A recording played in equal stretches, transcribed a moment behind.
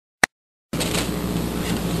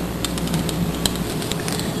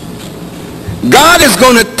God is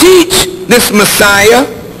going to teach this Messiah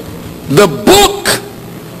the book,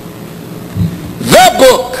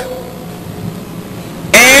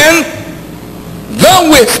 and the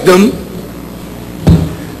wisdom,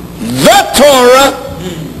 the Torah,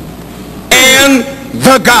 and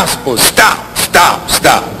the gospel. Stop.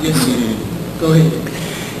 Yes, go ahead.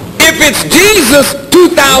 If it's Jesus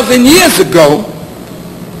 2,000 years ago,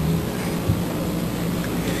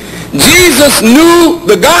 Jesus knew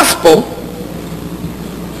the gospel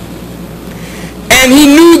and he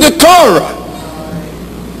knew the Torah,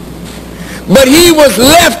 but he was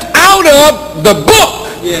left out of the book.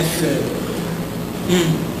 Yes, sir.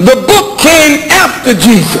 The book came after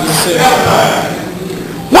Jesus. Yes,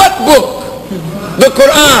 what book? The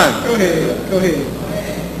Quran. Go ahead.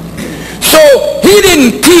 So he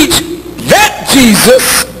didn't teach that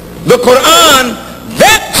Jesus, the Quran,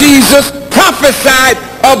 that Jesus prophesied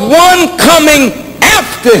of one coming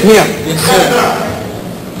after him. Yes, sir.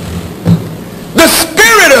 The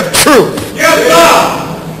Spirit of truth. Yes, sir.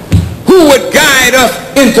 Who would guide us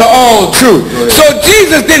into all truth. So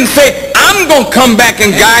Jesus didn't say, I'm going to come back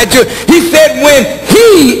and guide you. He said when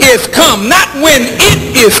he is come, not when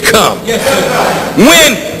it is come. Yes, sir.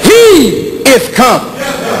 When he is come,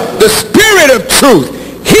 the Spirit of truth,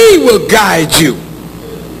 he will guide you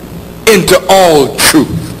into all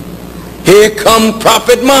truth. Here come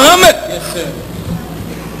Prophet Muhammad. Yes, sir.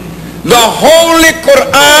 The Holy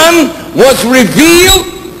Quran was revealed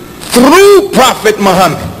through Prophet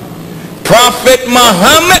Muhammad. Prophet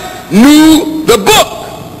Muhammad knew the book.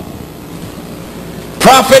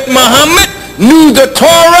 Prophet Muhammad knew the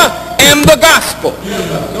Torah and the gospel.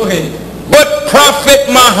 Go ahead. But Prophet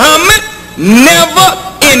Muhammad never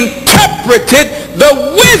interpreted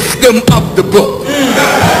the wisdom of the book.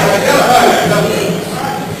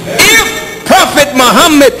 If Prophet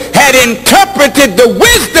Muhammad had interpreted the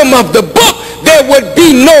wisdom of the book, there would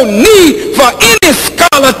be no need for any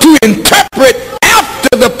scholar to interpret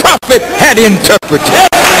after the prophet had interpreted.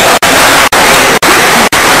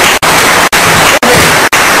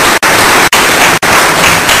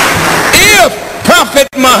 If Prophet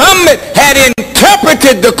Muhammad had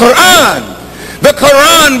interpreted the Quran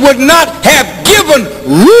would not have given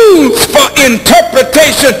rules for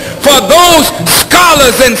interpretation for those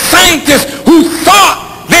scholars and scientists who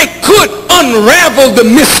thought they could unravel the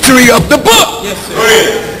mystery of the book. Yes, sir.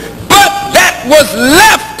 But that was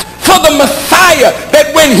left for the Messiah,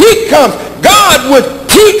 that when he comes, God would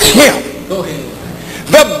teach him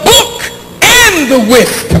the book and the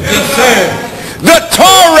wisdom, yes, sir. the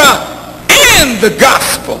Torah and the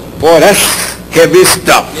gospel. Boy, that's heavy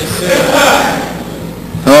stuff. Yes, sir.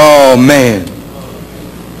 Oh, man.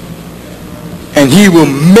 And he will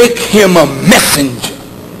make him a messenger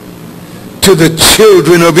to the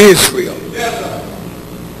children of Israel.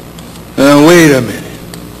 Wait a minute.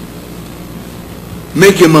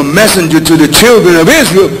 Make him a messenger to the children of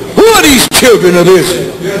Israel. Who are these children of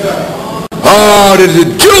Israel? Oh, they're the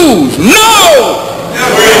Jews. No!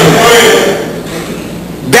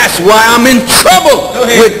 That's why I'm in trouble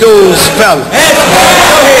with those fellas.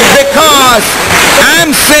 Because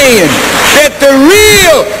I'm saying that the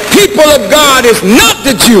real people of God is not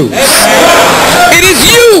the Jews. It is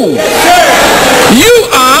you. You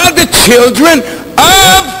are the children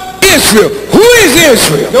of Israel. Who is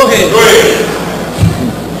Israel? Go ahead.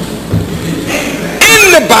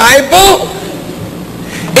 In the Bible,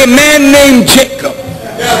 a man named Jacob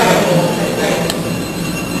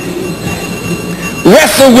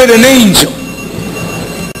wrestled with an angel.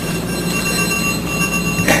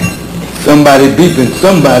 Somebody beeping.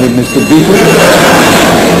 Somebody, Mr. Beeper.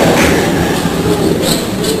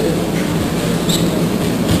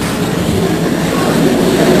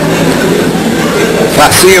 If I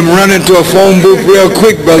see him run into a phone booth real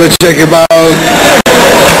quick, brother, check him out.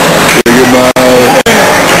 Check him out.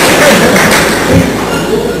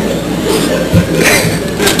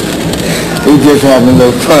 We just having a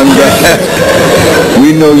little fun, guys.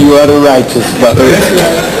 We know you are the righteous, brother.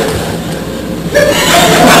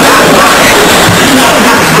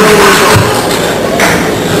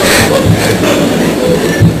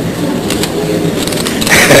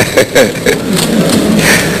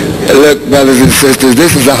 Look, brothers and sisters,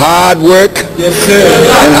 this is a hard work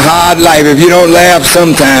and a hard life. If you don't laugh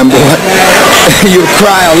sometime, boy, you'll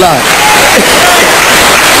cry a lot.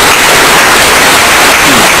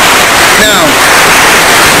 Now,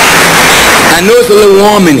 I know it's a little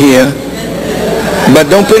warm in here, but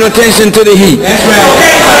don't pay no attention to the heat. That's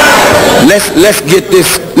right. Let's get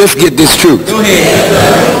this truth. Go ahead.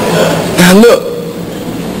 Now look,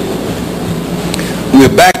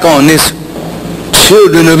 we're back on this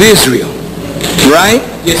children of Israel. Right?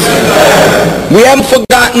 Yes, sir. We haven't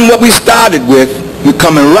forgotten what we started with. We're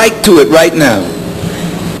coming right to it right now.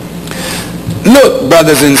 Look,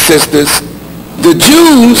 brothers and sisters, the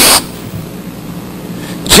Jews,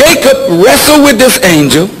 Jacob wrestled with this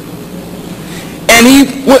angel, and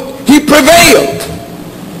he prevailed,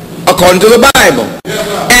 according to the Bible.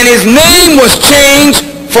 And his name was changed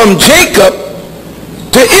from Jacob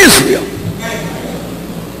to Israel.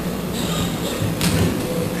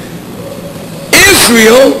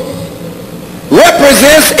 Israel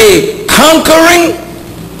represents a conquering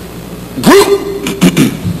group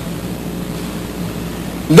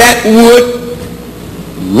that would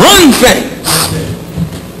run things.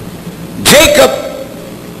 Jacob,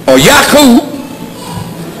 or Yaakov,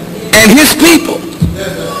 and his people,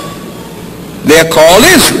 they're called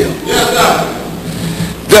Israel.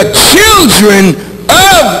 The children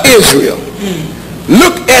of Israel.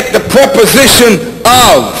 Look at the preposition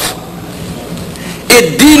of.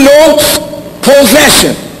 It denotes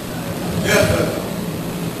possession.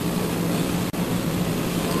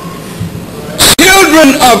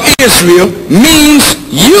 Children of Israel means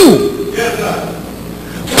you.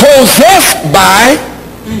 Possessed by,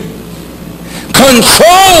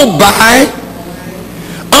 controlled by,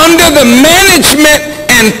 under the management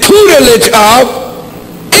and tutelage of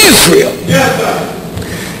Israel.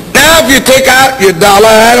 Now if you take out your dollar,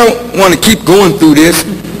 I don't want to keep going through this,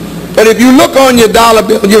 but if you look on your dollar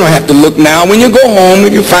bill, you don't have to look now. When you go home,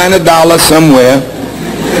 if you find a dollar somewhere,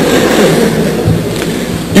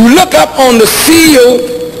 you look up on the seal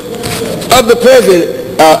of the president,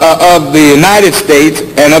 of the United States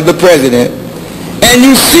and of the president, and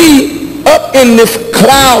you see up in this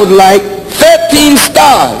cloud like 13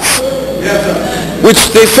 stars,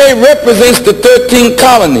 which they say represents the 13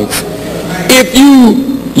 colonies. If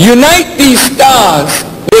you unite these stars,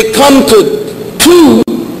 they come to two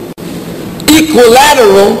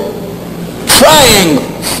equilateral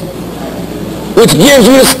triangles, which gives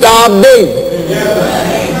you the Star of David.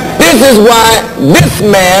 This is why this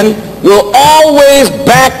man will always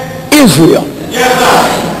back Israel.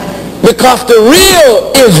 Because the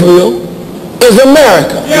real Israel is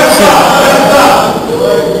America.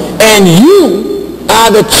 And you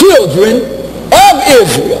are the children of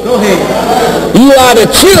Israel. You are the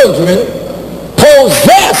children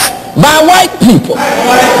possessed by white people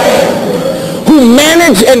who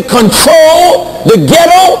manage and control the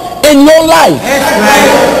ghetto in your life.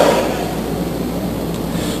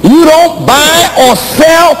 You don't buy or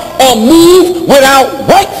sell or move without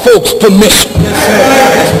white folks' permission.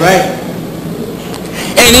 That's right.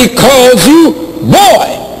 And he calls you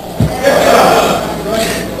boy.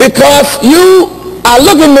 Because you are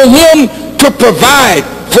looking to him to provide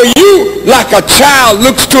for you like a child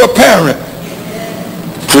looks to a parent.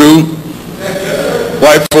 True.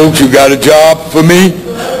 White folks, you got a job for me?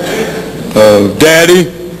 Daddy,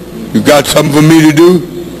 you got something for me to do?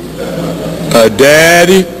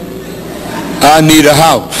 Daddy, I need a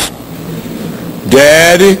house.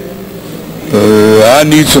 Daddy, I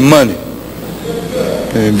need some money.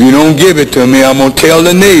 And if you don't give it to me, I'm going to tell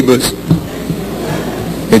the neighbors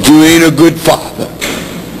that you ain't a good father.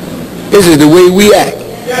 This is the way we act.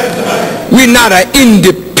 We're not an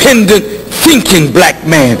independent thinking black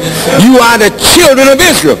man. You are the children of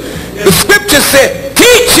Israel. The scripture said,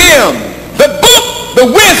 teach him the book,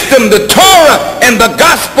 the wisdom, the Torah, and the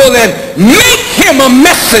gospel, and make him a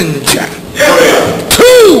messenger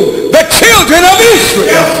to the children of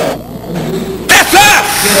Israel. That's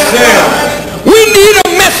us. We need a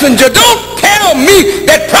messenger. Don't tell me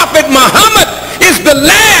that Prophet Muhammad is the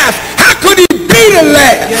last. How could he be the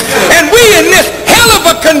last? And we in this hell of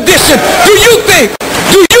a condition. Do you think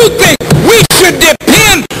we should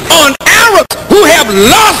depend on Arabs who have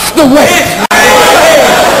lost the way?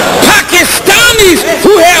 Pakistanis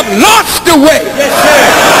who have lost the way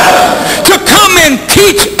to come and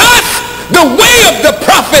teach us the way of the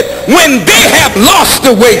prophet when they have lost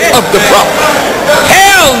the way of the prophet?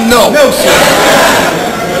 Hell no.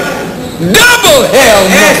 Double hell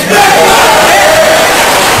no.